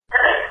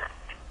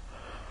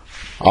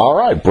All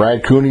right,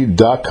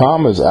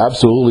 BradCooney.com is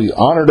absolutely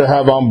honored to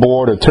have on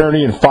board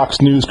attorney and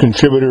Fox News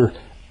contributor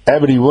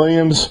Ebony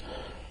Williams.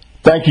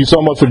 Thank you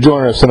so much for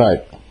joining us tonight.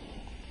 Oh,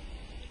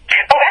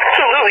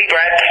 absolutely,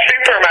 Brad.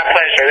 Super my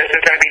pleasure. This is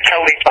going to be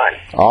totally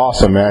fun.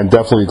 Awesome, man.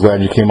 Definitely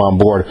glad you came on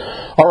board.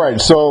 All right,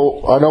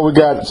 so I know we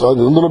got a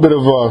little bit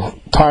of a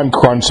time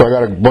crunch, so I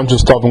got a bunch of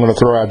stuff I'm going to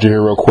throw at you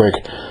here real quick.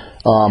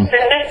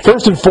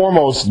 First and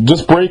foremost,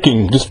 just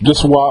breaking,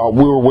 just while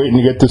we were waiting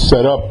to get this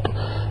set up,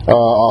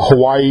 a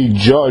Hawaii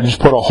judge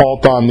put a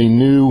halt on the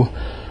new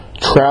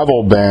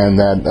travel ban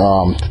that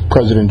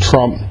President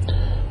Trump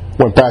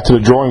went back to the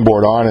drawing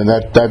board on, and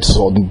that's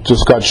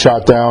just got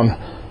shot down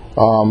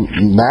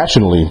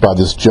nationally by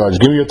this judge.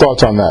 Give me your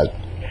thoughts on that.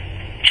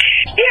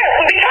 Yeah,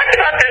 we talked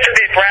about this a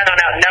bit, Brad, on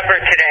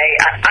Outnumbered today.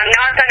 I'm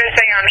not going to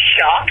say I'm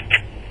shocked.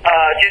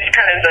 Just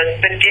kind of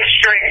the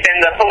district and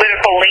the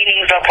political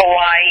leanings of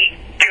Hawaii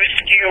do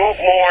skew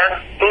more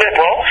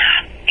liberal.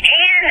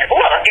 And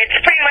look, it's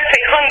pretty much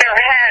they hung their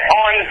hat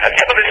on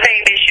some of the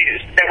same issues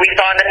that we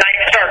saw in the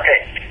Ninth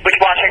Circuit, which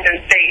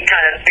Washington State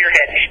kind of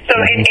spearheaded. So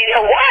in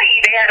Hawaii,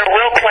 they had a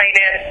real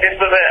plaintiff. This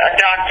was a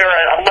doctor,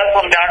 a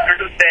Muslim doctor,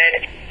 who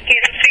said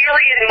his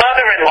Syrian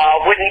mother-in-law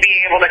wouldn't be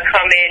able to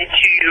come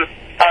into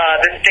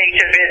the state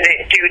to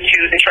visit due to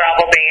the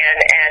travel ban.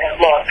 And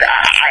look,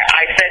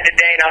 I said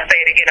today, and I'll say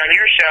it again on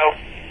your show,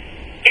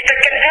 it's a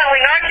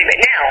compelling argument.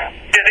 Now,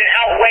 does it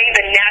outweigh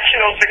the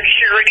national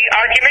security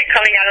argument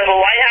coming out of the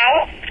White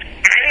House?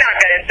 I'm not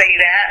going to say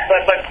that,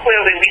 but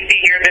clearly we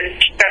see here this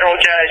federal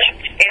judge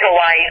in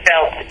Hawaii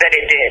felt that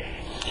it did.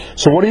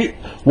 So what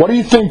do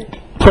you think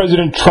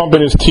President Trump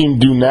and his team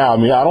do now? I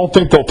mean, I don't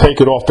think they'll take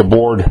it off the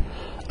board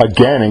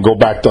again and go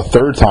back the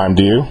third time,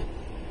 do you?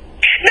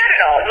 Not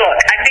at all. Look,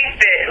 I think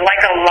that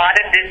like a lot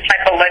of this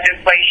type of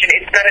legislation,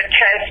 it's going to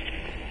test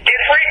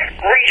different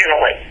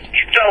regionally.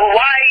 So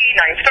Hawaii,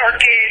 Ninth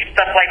Circuit,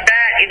 stuff like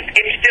that,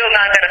 it's still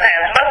not going to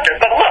pass muster.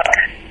 But look,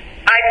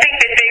 I think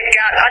that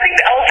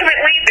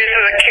ultimately this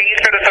is a case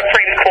for the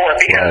Supreme Court,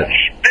 because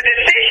the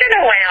decision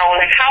around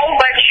how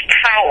much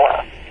power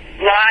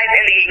lies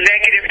in the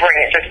executive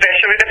branch,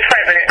 especially the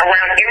president,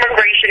 around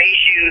immigration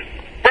issues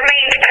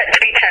remains to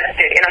be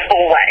tested in a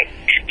full way.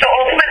 So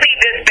ultimately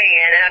this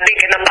ban, and I think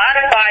in the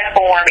modified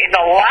form, is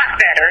a lot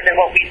better than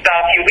what we saw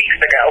a few weeks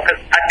ago,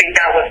 because I think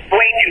that was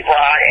way too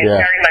broad and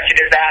very much a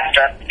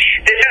disaster.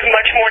 This is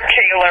much more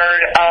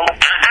tailored.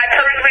 I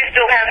personally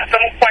still have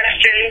some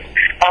questions.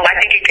 I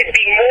think it could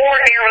be more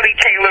narrowly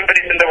tailored, but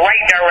it's in the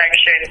right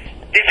direction.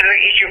 This is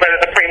an issue by the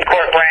Supreme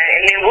Court, Brad,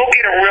 and then we'll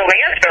get a real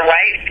answer,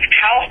 right?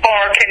 How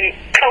far can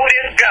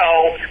POTUS go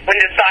when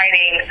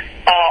deciding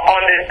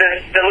on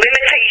the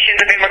limitations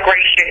of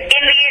immigration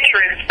in the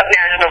interest of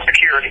national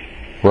security?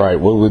 Right.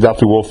 Well, we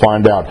definitely will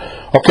find out.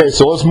 Okay,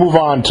 so let's move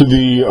on to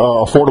the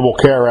Affordable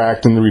Care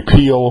Act and the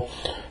repeal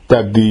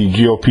that the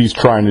GOP is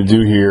trying to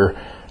do here.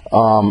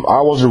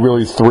 I wasn't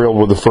really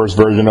thrilled with the first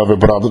version of it,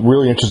 but I'm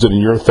really interested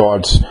in your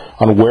thoughts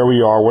on where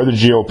we are, where the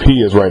GOP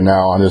is right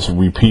now on this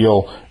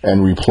repeal and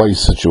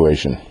replace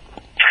situation.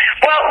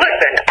 Well,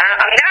 listen,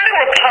 I'm not a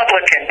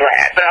Republican,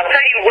 Brad, but I'll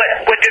tell you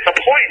what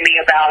disappointed me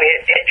about it.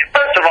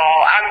 First of all,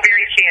 I'm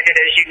very candid,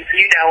 as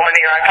you know on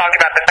there. I talked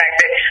about the fact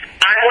that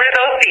I'm one of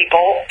those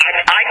people.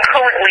 I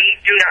currently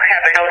do not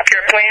have a health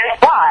care plan.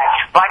 Why?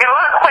 Well, I get a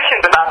lot of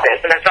questions about this,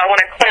 and so I want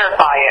to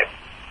clarify it.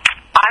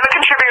 I'm a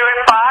contributor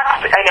at Fox.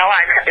 I know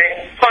I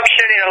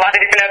function in a lot of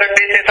different other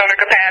business owner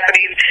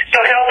capacities, so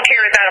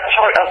healthcare is not a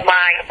part of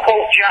my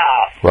quote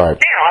job. Right.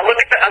 Now I look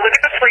at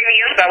the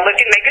premiums. I look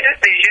and make a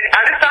decision.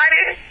 I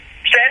decided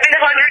 $700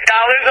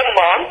 a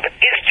month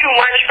is too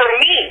much for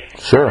me.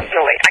 Sure.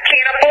 Personally, I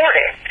can't afford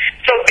it.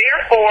 So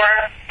therefore,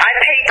 I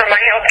pay for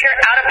my healthcare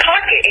out of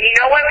pocket. And you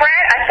know what,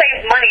 Brad? I save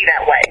money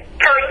that way.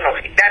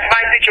 Personally, that's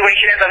my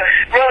situation as a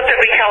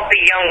relatively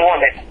healthy young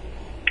woman.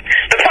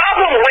 The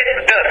problem with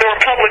the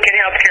Republican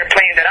health care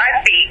plan that I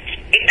see,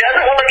 it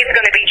doesn't look like it's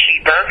going to be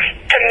cheaper.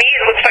 To me,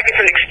 it looks like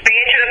it's an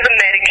expansion of the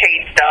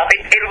Medicaid stuff.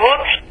 It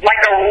looks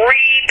like a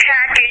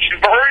repackaged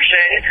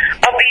version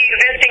of the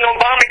existing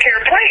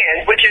Obamacare plan,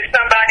 which is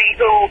somebody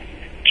who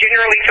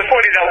generally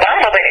supported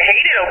Obama but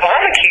hated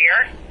Obamacare.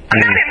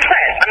 I'm not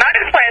impressed. I'm not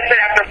impressed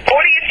that after 40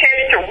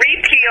 attempts to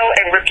repeal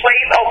and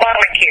replace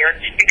Obamacare,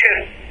 because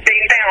they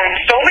found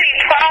so many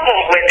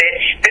problems with it,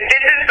 that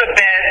this is the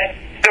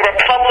best the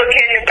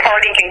Republican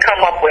Party can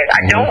come up with.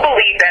 I don't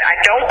believe that. I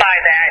don't buy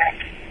that.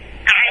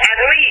 I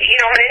believe,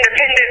 I'm an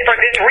independent for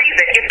this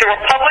reason. If the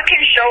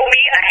Republicans show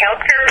me a health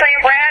care plan,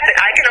 Brad, that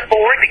I can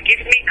afford, that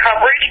gives me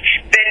coverage,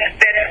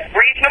 that's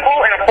reasonable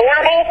and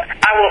affordable,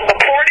 I will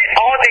support it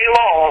all day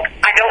long.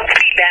 I don't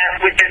see that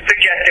with this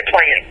suggested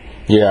plan.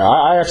 Yeah,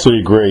 I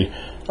actually agree.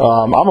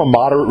 I'm a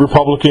moderate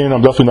Republican.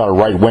 I'm definitely not a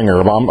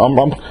right-winger.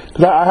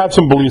 Cause I have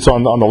some beliefs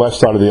on the left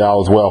side of the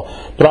aisle as well,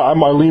 but I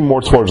lean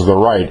more towards the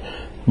right.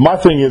 My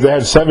thing is they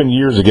had 7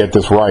 years to get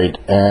this right,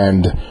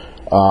 and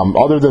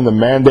other than the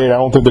mandate,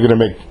 I don't think they're going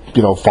to make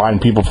fine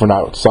people for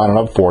not signing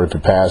up for it if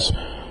it passes.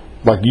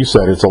 Like you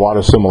said, it's a lot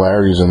of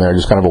similarities in there,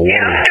 just kind of a worry.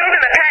 Yeah, still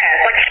going to pass.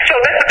 So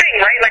that's the thing,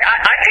 right?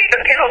 I pay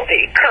the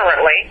penalty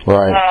currently.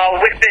 Right.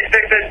 With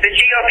the the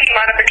GOP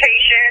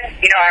modification,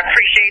 I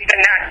appreciate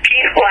them not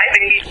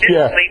penalizing me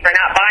physically for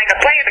not buying a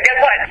plane, but guess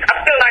what? I'm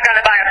still not going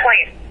to buy a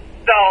plane.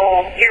 So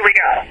here we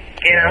go.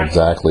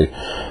 Exactly.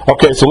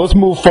 Okay, so let's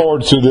move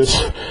forward to this.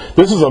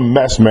 This is a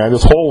mess, man.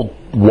 This whole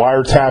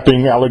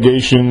wiretapping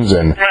allegations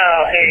and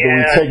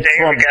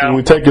do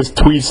we take his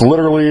tweets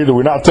literally? Do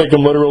we not take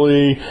them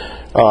literally?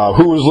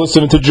 Who was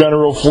listening to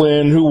General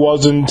Flynn? Who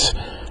wasn't?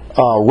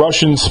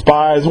 Russian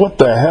spies? What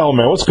the hell,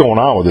 man? What's going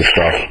on with this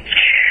stuff?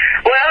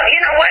 Well, you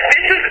know what?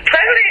 This is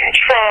President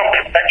Trump.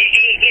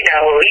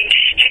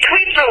 He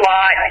tweets a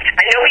lot.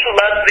 I know he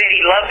loves it.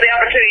 He loves the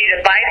opportunity to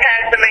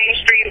bypass the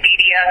mainstream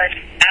media.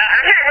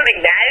 I'm not really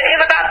mad at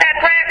him about that,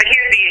 Brad, but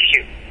here's the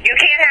issue. You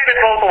can't have it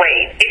both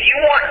ways. If you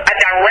want a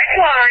direct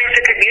line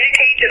to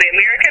communicate to the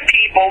American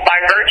people by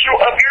virtue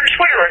of your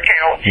Twitter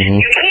account,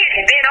 you can't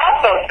then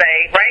also say,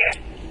 right,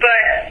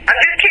 but I'm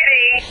just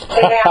kidding,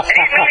 or I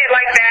didn't mean it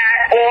like that,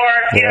 or,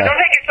 don't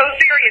take it so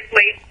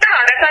seriously. No,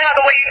 that's not how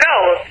the way it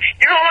goes.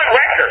 You're on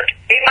record.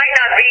 It might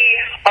not be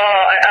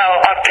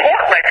a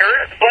court record,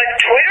 but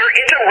Twitter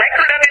is a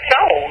record of its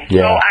own.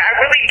 Yeah. So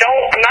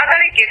I'm not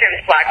going to give him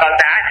slack on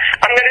that.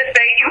 I'm going to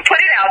say you put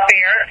it out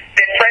there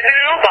that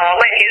President Obama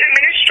and his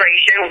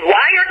administration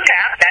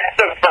wiretapped, that's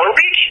the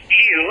verbiage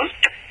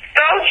used,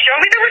 so show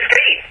me the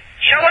receipt.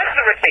 Show us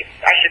the receipt,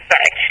 I should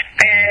say.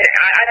 And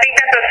I think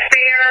that's a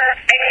fair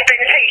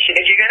expectation.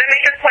 If you're going to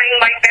make a claim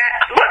like that,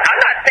 look, I'm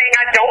not saying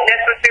I don't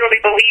necessarily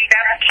believe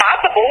that's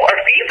possible or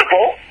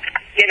feasible.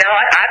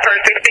 I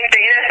personally think the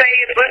NSA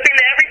is listening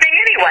to everything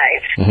anyway.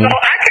 So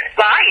I could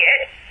buy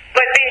it,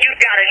 but then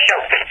you've got to show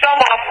some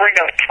offering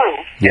of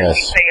proof, as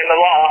we say in the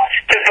law,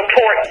 to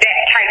support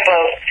that type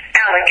of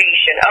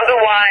allegation.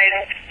 Otherwise,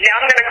 now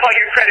I'm going to call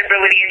your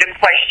credibility into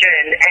question,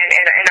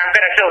 and I'm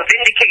going to feel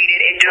vindicated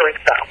in doing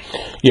so.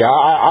 Yeah,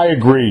 I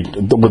agree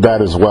with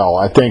that as well.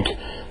 I think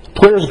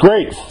Twitter's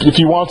great. If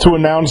you want to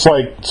announce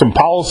some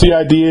policy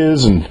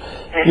ideas and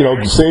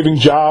saving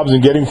jobs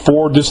and getting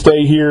Ford to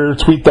stay here,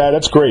 tweet that.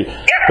 That's great.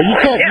 But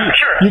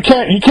you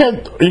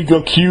can't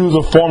accuse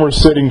a former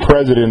sitting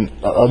president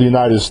of the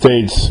United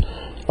States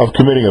of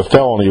committing a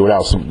felony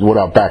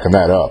without backing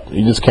that up.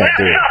 You just can't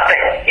do it.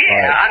 Something.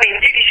 Yeah, I mean,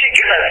 you should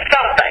give us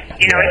something.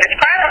 If it's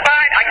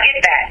classified, I get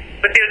that.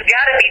 But there's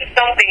got to be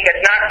something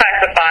that's not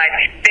classified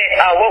that,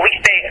 what we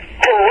say,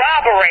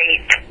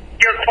 corroborates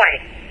your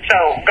claim. So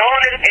go on.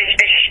 I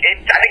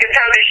think it's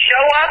time to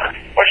show up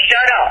or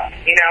shut up.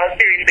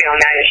 Seriously on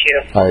that issue.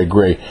 I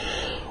agree.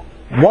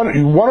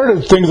 One of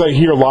the things I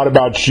hear a lot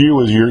about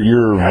you is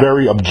you're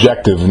very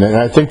objective, and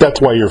I think that's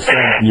why your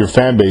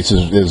fan base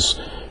is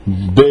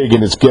big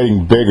and it's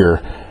getting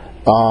bigger.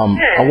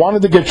 I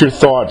wanted to get your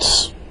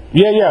thoughts.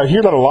 Yeah, I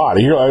hear that a lot.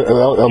 No, and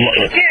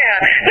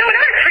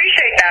I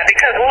appreciate that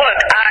because look,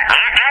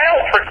 I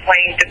don't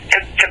proclaim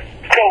to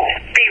quote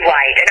be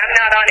right, and I'm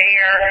not on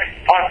air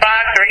on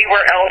Fox or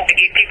anywhere else to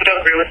get people to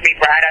agree with me,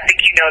 Brad. I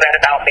think you know that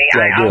about me.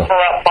 Yeah, I offer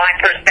up my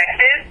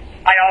perspective.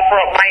 I offer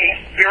up my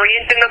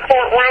experience in the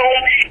courtroom,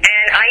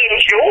 and I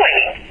enjoy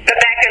the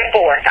back and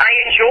forth. I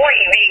enjoy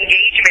the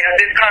engagement of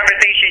this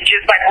conversation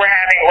just like we're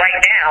having right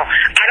now.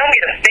 I don't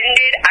get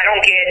offended. I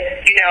don't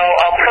get,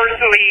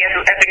 personally,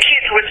 as the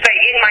kids would say,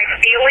 in my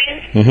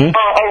feelings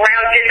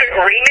around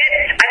disagreement.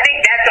 I think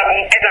that's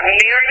as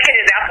American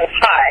as apple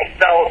pie.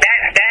 So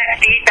that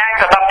feedback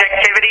of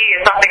objectivity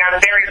is something I'm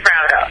very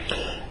proud of.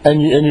 And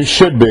you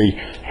should be.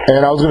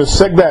 And I was going to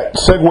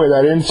segue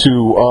that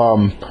into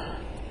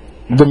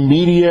the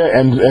media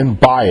and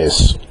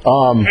bias.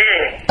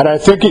 And I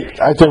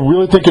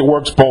really think it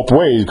works both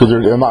ways because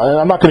I'm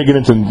not going to get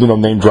into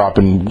name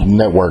dropping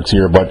networks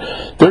here, but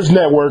there's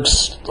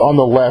networks on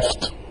the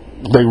left,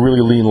 they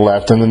really lean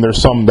left, and then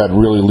there's some that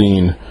really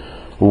lean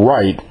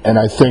right. And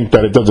I think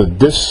that it does a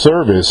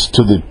disservice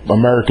to the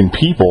American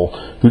people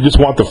who just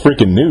want the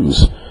freaking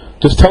news.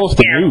 Just tell us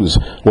the news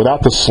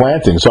without the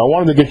slanting. So I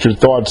wanted to get your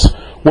thoughts.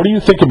 What do you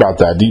think about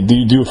that?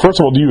 First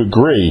of all, do you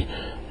agree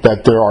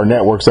that there are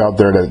networks out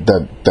there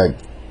that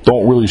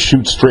don't really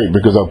shoot straight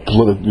because of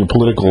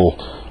political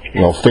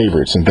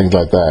favorites and things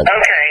like that?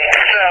 Okay,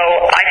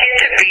 so I get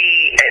to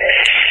be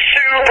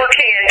super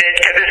candid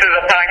because this is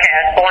a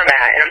podcast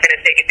format, and I'm going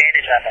to take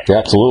advantage of it. Yeah,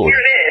 absolutely.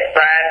 Here it is,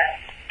 Brad.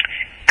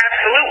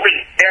 Absolutely,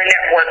 there are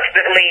networks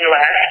that lean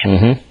left.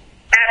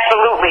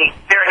 Absolutely,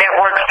 there are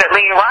networks that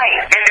lean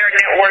right, and there are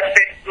networks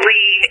that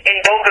lean in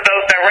both of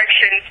those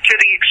directions to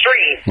the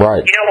extreme.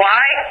 Right. You know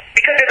why?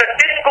 Because there's a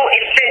fiscal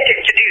incentive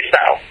to do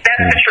so.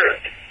 That's the truth.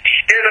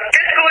 There's a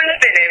fiscal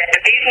incentive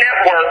that these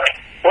networks,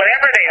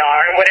 whatever they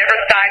are, and whatever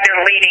side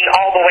they're leaning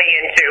all the way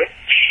into,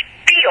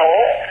 feel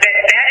that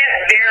is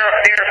their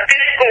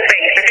fiscal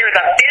base, that there's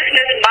a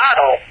business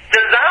model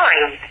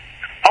designed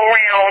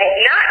around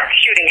not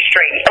shooting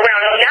straight,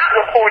 around not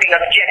reporting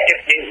objective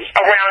news,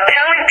 around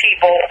telling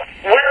people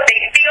what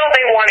they feel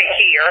they want to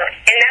hear,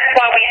 and that's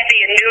why we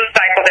see a news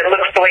cycle that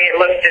looks the way it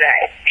looks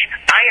today.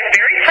 I am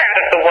very proud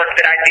of the work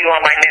that I do on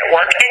my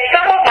network, and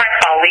some of my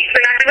colleagues,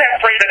 and I do have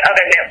friends at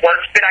other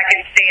networks that I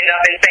can stand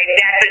up and say,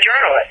 that's a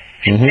journalist.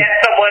 That's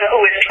someone who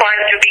is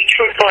trying to be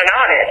truthful and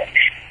honest.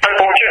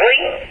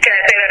 Unfortunately, can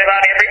I say that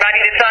about everybody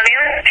that's on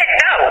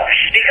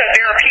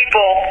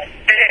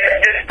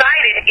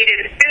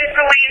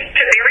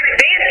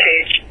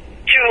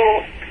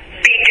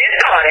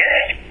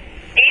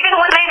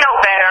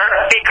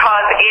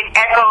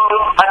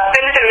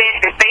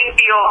entertainment that they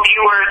feel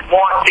viewers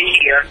want to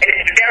hear. And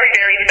it's very,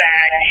 very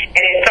sad,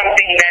 and it's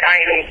something that I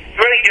am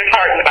really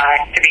disheartened by,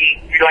 to be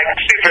like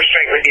super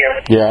straight with you.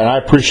 Yeah, and I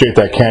appreciate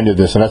that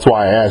candidness, and that's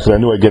why I asked. I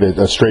knew I'd get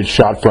a straight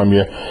shot from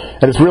you,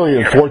 and it's really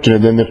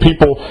unfortunate. And the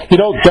people, you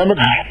know,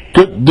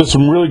 there's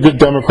some really good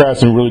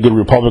Democrats and really good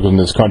Republicans in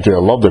this country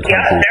that love their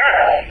country,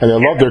 and they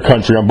love their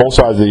country on both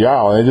sides of the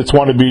aisle, and they just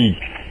want to be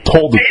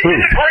told the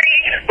truth.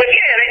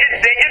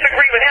 They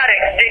disagree with how to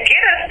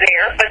get us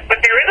there, but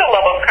there is a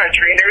love of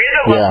country. There is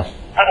a love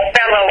of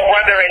fellow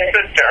brother and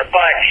sister.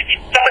 But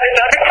some of this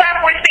other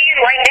crap we're seeing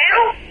right now,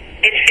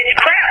 it's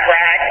crap,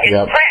 Brad.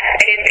 It's crap.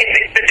 And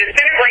it's the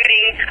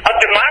disintegrating of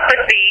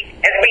democracy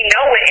as we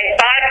know it. And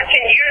 5 to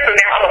 10 years from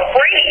now, I'm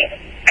afraid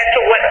as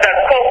to what the,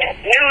 quote,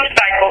 news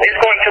cycle is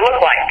going to look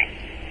like.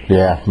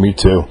 Yeah, me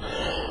too.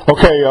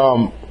 Okay,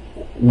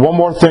 one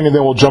more thing, and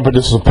then we'll jump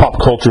into some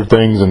pop culture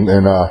things. And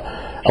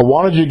I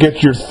wanted you to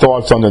get your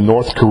thoughts on the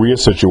North Korea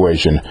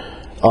situation.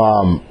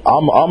 I'm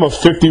a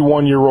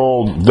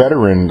 51-year-old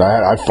veteran.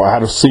 I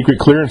had a secret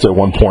clearance at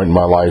one point in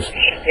my life,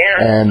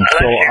 and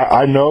so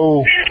I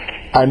know,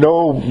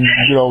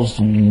 you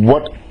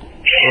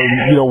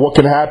know what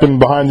can happen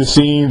behind the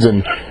scenes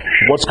and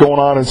what's going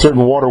on in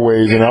certain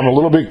waterways, and I'm a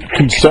little bit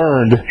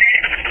concerned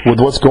with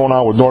what's going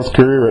on with North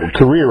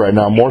Korea right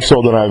now, more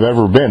so than I've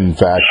ever been, in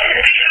fact.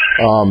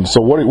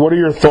 So what are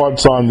your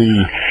thoughts on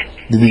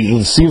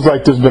it seems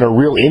like there's been a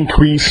real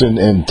increase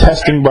in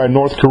testing by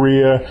North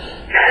Korea,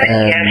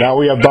 and now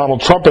we have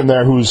Donald Trump in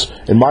there, who's,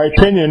 in my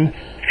opinion,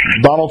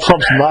 Donald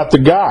Trump's not the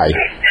guy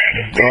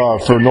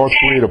for North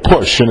Korea to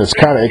push, and it's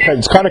kind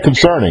of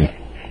concerning.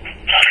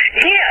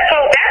 Yeah, so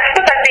that's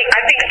what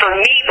I think for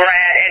me,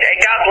 Brad, and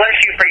God bless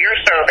you for your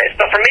service.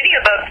 So for many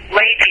of us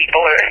lay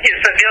people, or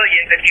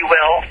civilians, if you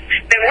will,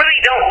 that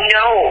really don't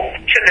know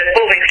to the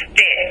full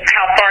extent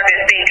how far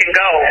this thing can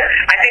go,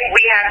 I think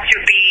we have to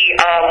be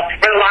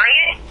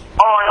reliant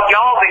on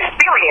y'all's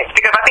experience,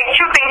 because I think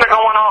two things are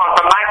going on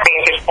from my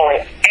vantage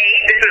point. A,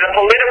 this is a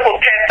political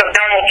test of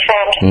Donald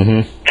Trump's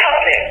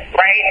toughness,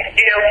 right?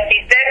 You know, he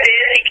said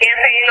this, he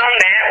campaigned on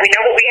that. We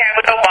know what we have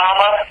with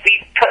Obama. We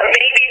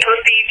maybe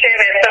perceived him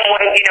as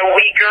someone, you know,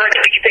 weaker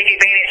that we could take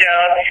advantage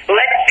of.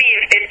 Let's see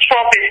if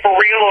Trump is for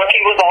real or if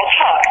he was all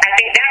talk. I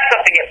think that's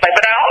something at play.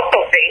 But I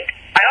also think,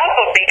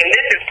 and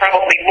this is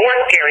probably more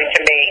scary to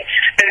me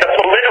than the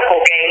political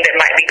game that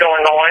might be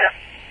going on,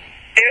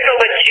 there's a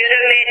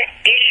legitimate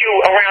issue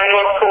around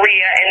North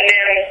Korea and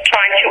them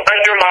trying to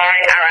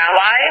undermine our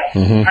allies,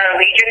 our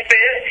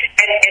allegiances,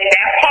 and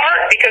that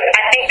part, because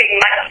I think they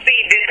might see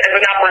this as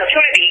an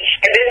opportunity.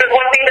 And this is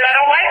one thing that I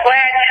don't like,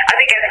 Brad. I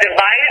think as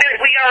divided as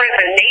we are as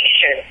a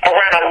nation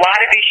around a lot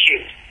of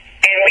issues,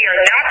 and we are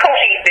not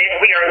cohesive,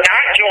 we are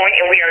not joined,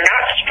 and we are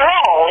not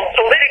strong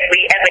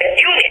politically as a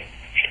unit.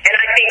 And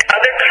I think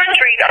other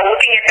countries are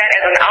looking at that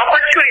as an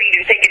opportunity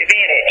to take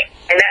advantage.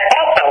 And that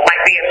also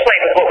might be in play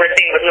with what we're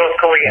seeing with North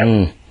Korea.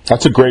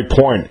 That's a great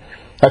point.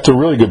 That's a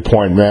really good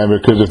point, man,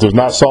 because if there's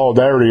not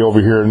solidarity over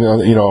here,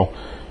 you know,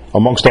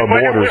 amongst our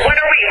borders. What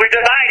are we? We're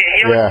divided.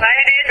 You know what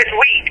divided is? It's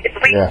weak. It's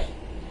weak.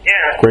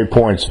 Yeah. Great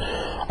points.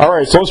 All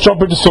right, so let's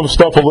jump into some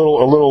stuff a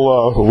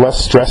little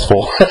less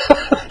stressful.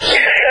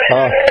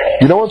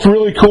 You know what's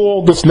really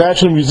cool? This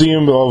National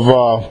Museum of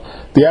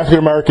the African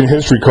American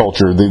History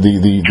Culture. Have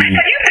you been?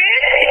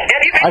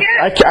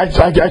 I tried. It's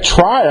like it's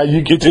hard to get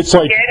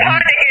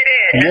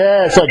in.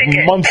 Yeah, it's like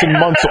months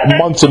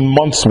and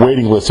months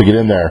waiting list to get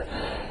in there.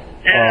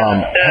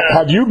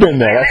 Have you been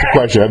there? That's the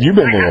question. Have you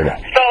been there?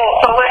 So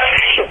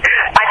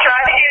I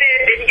tried to get in,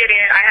 didn't get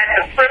in. I had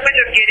the privilege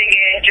of getting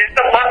in just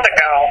a month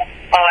ago.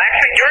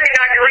 Actually, during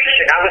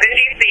inauguration, I was in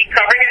D.C.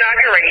 covering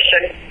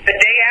inauguration. The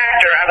day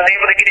after, I was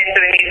able to get into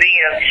the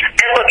museum,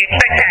 and look, it's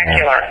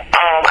spectacular.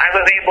 I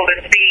was able to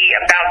see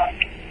about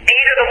 8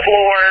 of the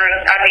floors.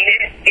 I mean,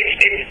 it's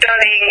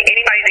stunning.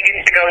 Anybody that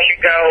gets to go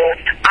should go.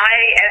 I,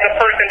 as a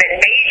person that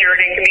majored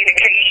in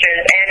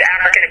communications and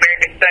African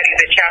American studies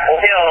at Chapel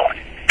Hill,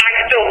 I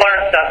still learn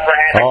stuff,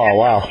 Brad.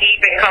 Oh, wow. Deep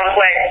and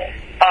complex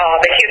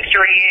the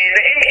history is,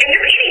 and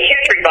just any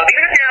history buff.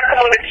 Even if you're not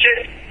someone that's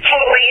just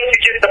totally into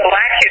just the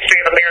black history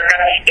of America,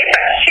 it's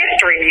a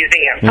history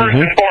museum, first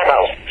and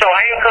foremost. So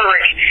I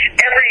encourage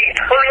every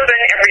person,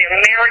 every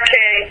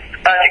American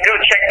to go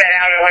check that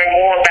out and learn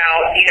more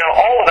about, you know,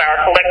 all of our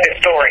collective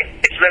story.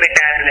 It's really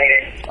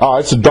fascinating. Oh,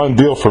 it's a done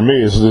deal for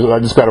me. I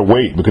just got to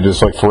wait because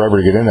it's like forever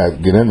to get in there.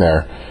 You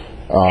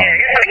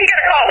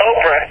gotta call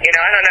Oprah. You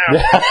know, I don't know.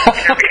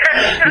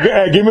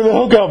 Yeah, give me the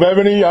hookup,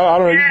 Ebony. I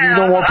don't know. You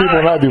don't want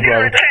people not do,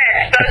 brother.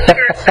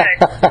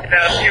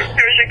 See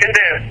what you can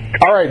do.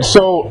 All right,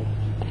 so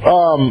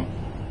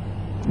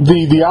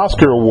the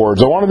Oscar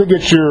awards. I wanted to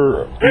get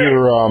your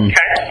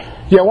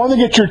I wanted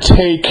to get your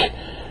take.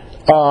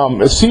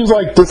 It seems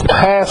like this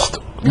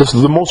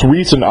is the most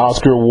recent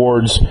Oscar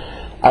awards.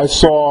 I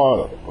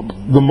saw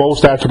the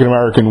most African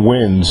American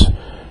wins,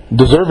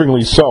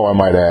 deservingly so, I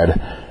might add,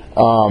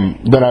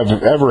 than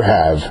I've ever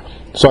have.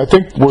 So I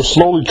think we're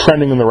slowly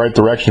trending in the right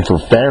direction for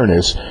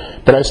fairness,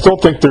 but I still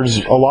think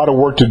there's a lot of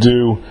work to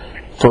do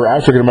for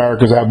African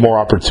Americans to have more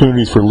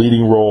opportunities for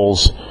leading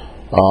roles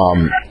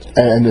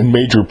and in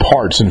major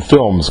parts in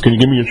films. Can you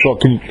give me your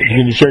thought? Can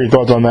you share your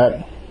thoughts on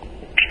that?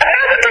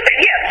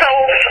 Yeah. So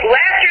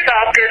last year's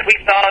Oscars, we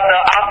saw the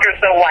Oscars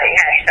so white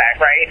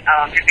hashtag, right?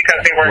 Just because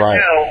there were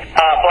no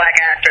black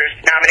actors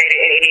nominated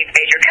in any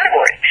major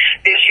categories.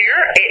 This year,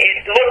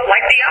 it looked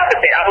like the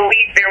opposite. I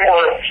believe there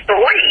were 3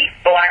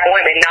 black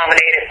women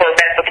nominated for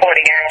Best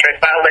Supporting Actress.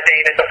 Viola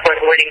Davis, of course,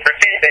 winning for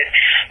Fences.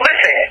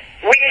 Listen,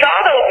 we saw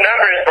those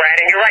numbers, Brad,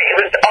 and you're right.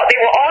 They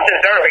were all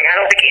deserving. I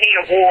don't think any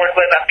award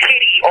was a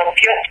pity or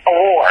guilt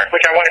award,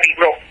 which I want to be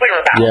real clear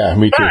about. Yeah,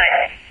 me too.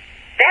 But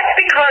that's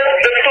because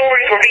the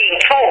stories were being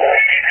told.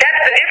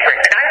 That's the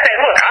difference. And I said,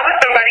 look, I was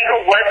somebody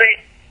who wasn't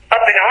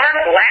up in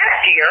arms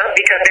last year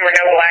because there were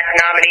no black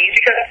nominees,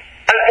 because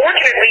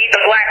unfortunately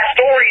the black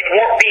stories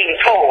weren't being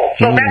told.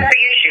 So that's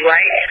the issue,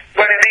 right?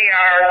 Whether they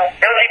are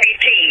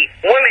LGBT,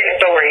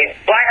 women's stories,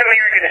 black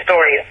American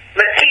stories,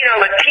 Latina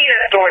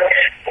stories,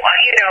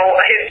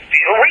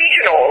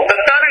 regional, the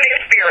Southern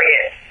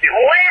experience,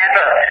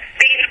 whatever.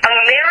 These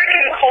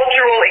American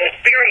cultural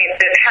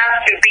experiences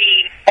have to be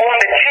on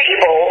the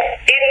table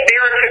if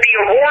there are to be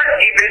awards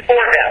given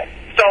for them.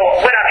 So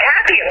what I'm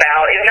happy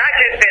about is not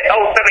just that,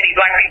 so many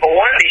black people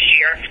won this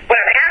year. What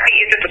I'm happy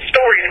is that the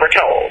stories were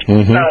told.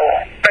 So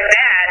for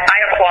that, I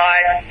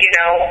applaud,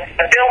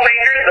 the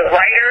filmmakers, the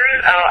writers,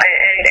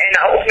 and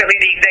ultimately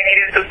the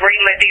executives who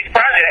greenlit these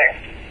projects.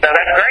 So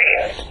that's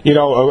great.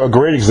 A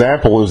great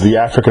example is the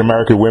African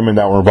American women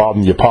that were involved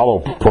in the Apollo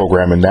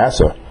program in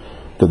NASA.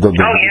 Hidden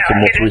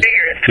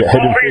Figures. All 3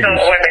 of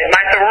those women.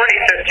 My sorority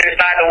sisters,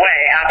 by the way,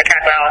 Alpha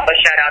Kappa Alpha,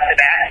 shout out to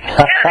that.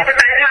 Yeah, they were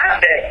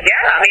fantastic.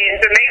 Yeah, I mean,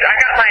 it's amazing.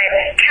 I got my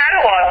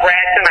catalog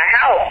rats in my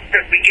house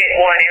because we get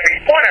one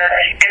every quarter,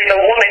 and the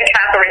woman,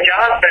 Katherine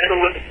Johnson,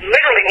 who was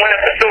literally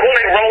the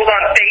woman rolled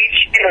on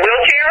stage in a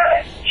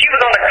wheelchair, she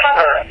was on the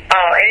cover.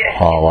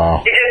 Oh,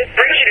 wow. It just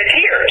brings you to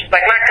tears.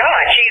 Like, my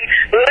God,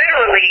 she's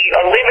literally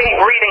a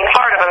living, breathing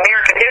part of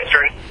American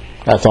history.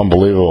 That's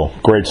unbelievable.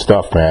 Great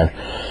stuff, man.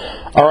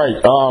 All right,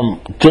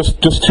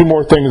 just 2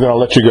 more things, and I'll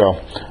let you go.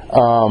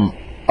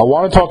 I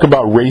want to talk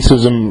about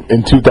racism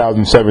in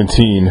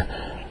 2017.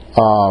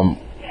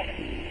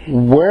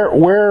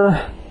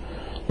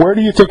 Where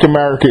do you think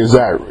America is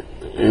at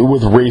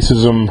with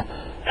racism?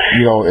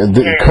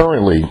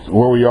 Currently,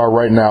 where we are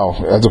right now,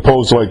 as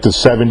opposed to like the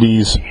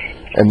 70s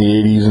and the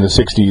 80s and the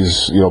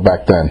 60s,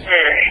 back then.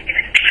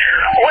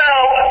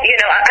 Well,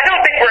 I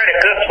don't think we're in a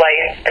good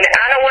place. I mean,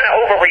 I don't want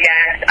to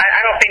overreact.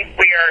 I don't think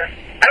we were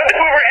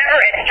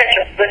ever in such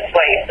a good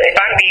place. If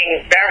I'm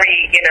being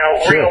very,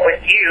 real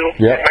with you,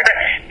 this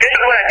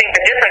is what I think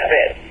the difference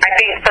is. I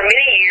think for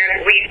many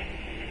years we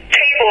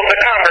tabled the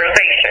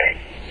conversation.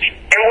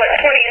 And what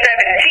 2017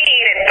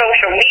 and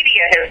social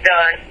media has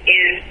done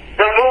is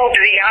removed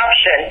the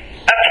option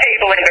of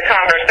tabling the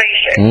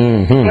conversation.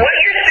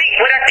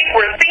 What I think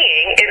we're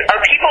seeing is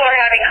people are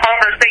having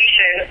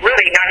conversations,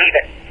 really not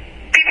even.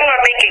 People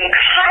are making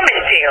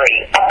commentary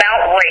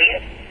about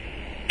race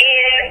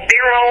in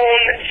their own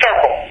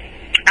circles.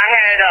 I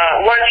had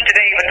lunch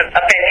today with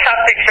a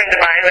fantastic friend of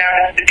mine who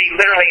happens to be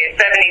literally a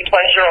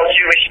 70-plus-year-old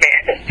Jewish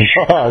man.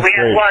 We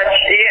had lunch,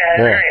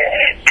 and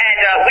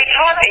we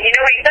talked, and you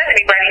know what he said to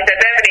me, Brad? He said,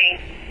 Bethany,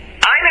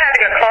 I'm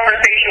having a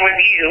conversation with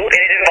you,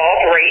 and it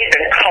involves race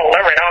and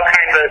color and all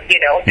kinds of,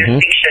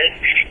 distinctions.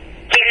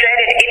 He said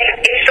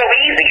it's so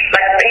easy.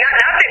 Like, not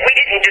that we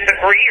didn't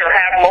disagree or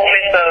have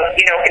moments of,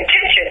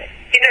 contention.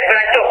 He said,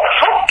 but I feel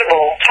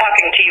comfortable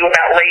talking to you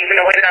about race in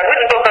a way that I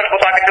wouldn't feel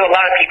comfortable talking to a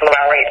lot of people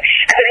about race.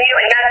 I said,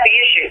 and that's the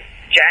issue,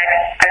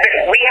 Jack. I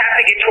said, we have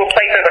to get to a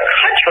place as a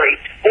country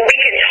where we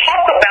can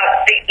talk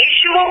about the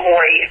issue of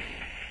race,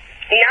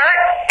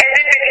 not as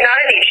if it's not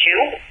an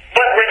issue,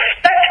 but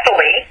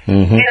respectfully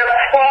and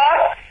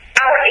across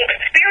our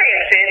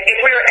experiences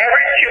if we are ever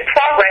to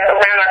progress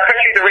around our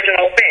country's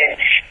original sin.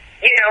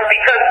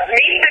 Because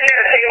me sitting at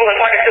a table and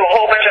talking to a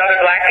whole bunch of other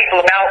black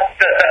people about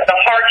the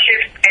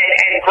hardships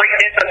and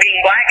greatness of being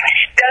black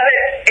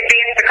doesn't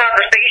advance the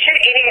conversation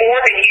any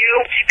more than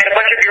you and a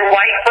bunch of your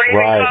white friends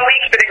and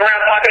colleagues sitting around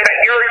talking about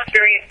your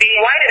experience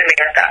being white in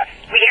America.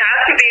 We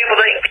have to be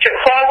able to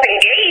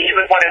cross-engage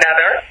with one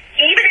another,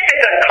 even if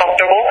it's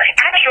uncomfortable,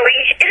 actually,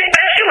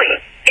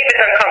 especially if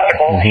it's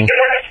uncomfortable, if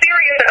we're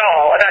serious at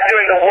all about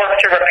doing the work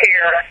to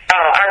repair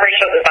our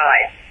racial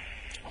divide.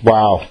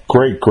 Wow,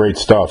 great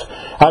stuff.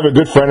 I have a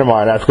good friend of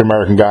mine,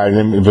 African-American guy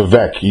named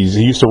Vivek.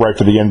 He used to write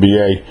for the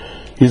NBA.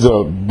 He's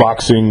a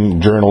boxing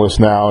journalist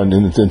now and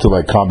into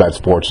like combat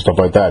sports and stuff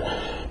like that.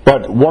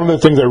 But one of the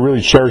things I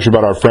really cherish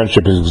about our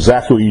friendship is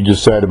exactly what you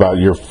just said about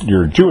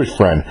your Jewish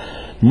friend.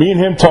 Me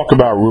and him talk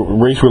about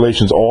race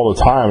relations all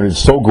the time, and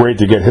it's so great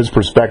to get his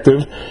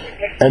perspective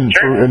and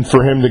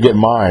for him to get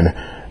mine.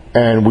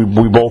 And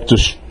we both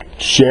just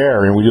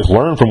share and we just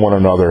learn from one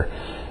another.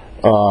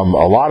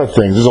 A lot of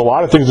things. There's a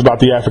lot of things about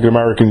the African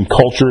American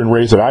culture and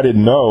race that I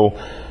didn't know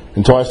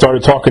until I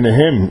started talking to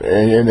him,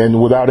 and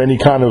without any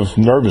kind of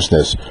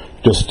nervousness.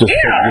 Just I'm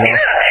gonna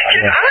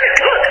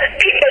look.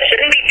 People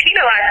shouldn't be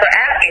penalized for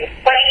asking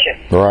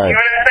questions. Right. You know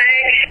what I'm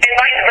saying? And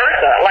vice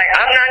versa. Like,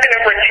 I'm not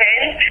gonna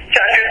pretend to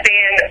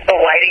understand the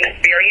white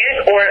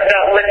experience or the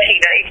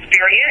Latina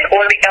experience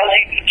or the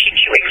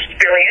LGBTQ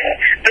experience.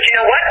 But you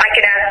know what? I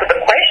can ask the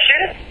question,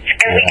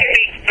 and we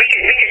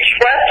can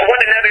trust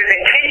one another's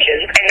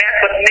intentions, and that's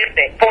what's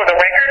missing. For the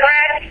record,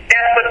 Brad,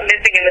 that's what's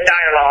missing in the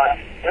dialogue.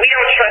 We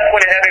don't trust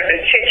one another's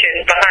intentions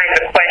behind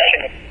the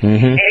question.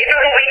 And even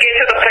when we get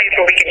to the place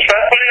where we can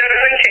trust one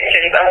another's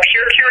intentions of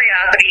pure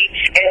curiosity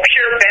and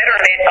pure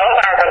betterment of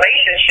our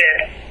relationship,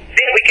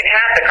 then we can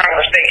have the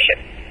conversation.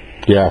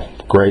 Yeah,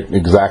 great.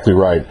 Exactly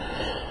right.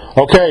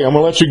 Okay, I'm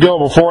going to let you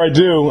go. Before I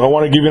do, I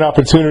want to give you an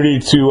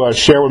opportunity to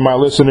share with my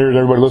listeners,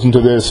 everybody listen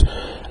to this,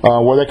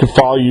 where they can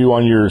follow you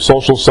on your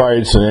social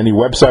sites and any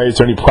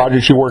websites or any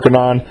projects you're working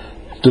on.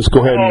 Just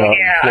go ahead and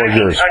floor is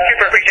yours. I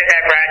super appreciate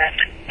that, Brad.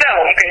 So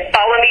you can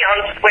follow me on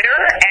Twitter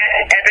at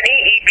Ebony,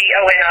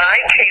 EBONI,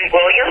 K.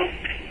 Williams.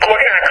 I'm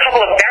working on a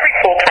couple of very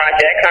cool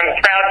projects. I'm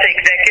proud to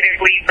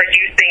executively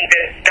producing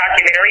this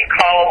documentary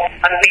called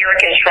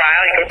American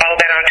Trial. You can follow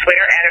that on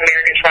Twitter at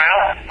American Trial.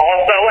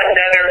 Also,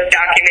 another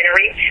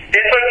documentary.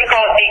 This one's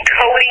called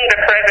Decoding the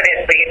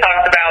Presidency. It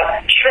talks about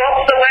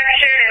Trump's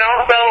election and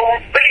also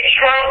look at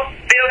Trump,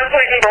 Bill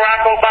Clinton,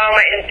 Barack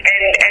Obama,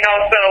 and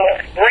also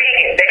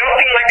Reagan. They don't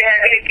seem like they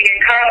have anything in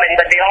common,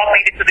 but they all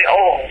made it to the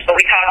Oval. So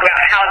we talk about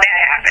how that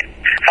happened.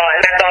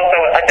 And that's also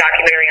a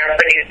documentary I'm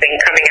producing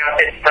coming out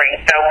this spring.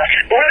 So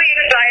really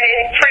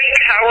excited, pretty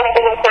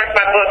powerful. Of course,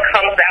 my book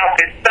comes out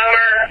this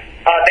summer.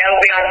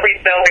 That'll be on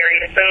pre-sale very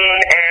soon,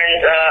 and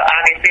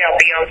obviously I'll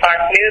be on Fox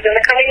News in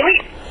the coming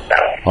weeks. So.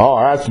 Oh,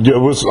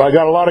 I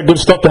got a lot of good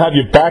stuff to have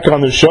you back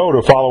on the show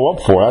to follow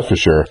up for, that's for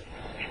sure.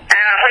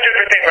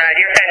 100%, Brad.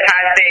 You're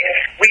fantastic.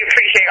 We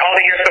appreciate all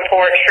of your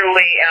support.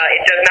 Truly,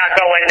 it does not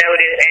go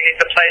unnoticed, and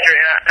it's a pleasure,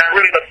 and I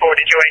really look forward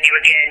to joining you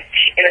again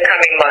in the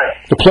coming months.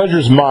 The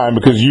pleasure's mine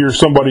because you're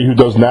somebody who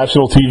does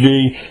national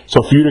TV,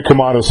 so for you to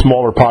come on a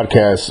smaller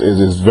podcast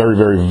is very,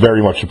 very,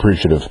 very much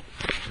appreciative.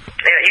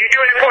 Yeah, you're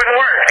doing important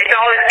work. It's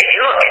all,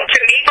 look, to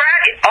me,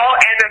 Brad, it's all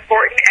as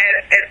important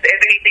as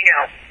anything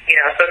else.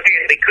 So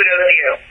seriously, kudos to you.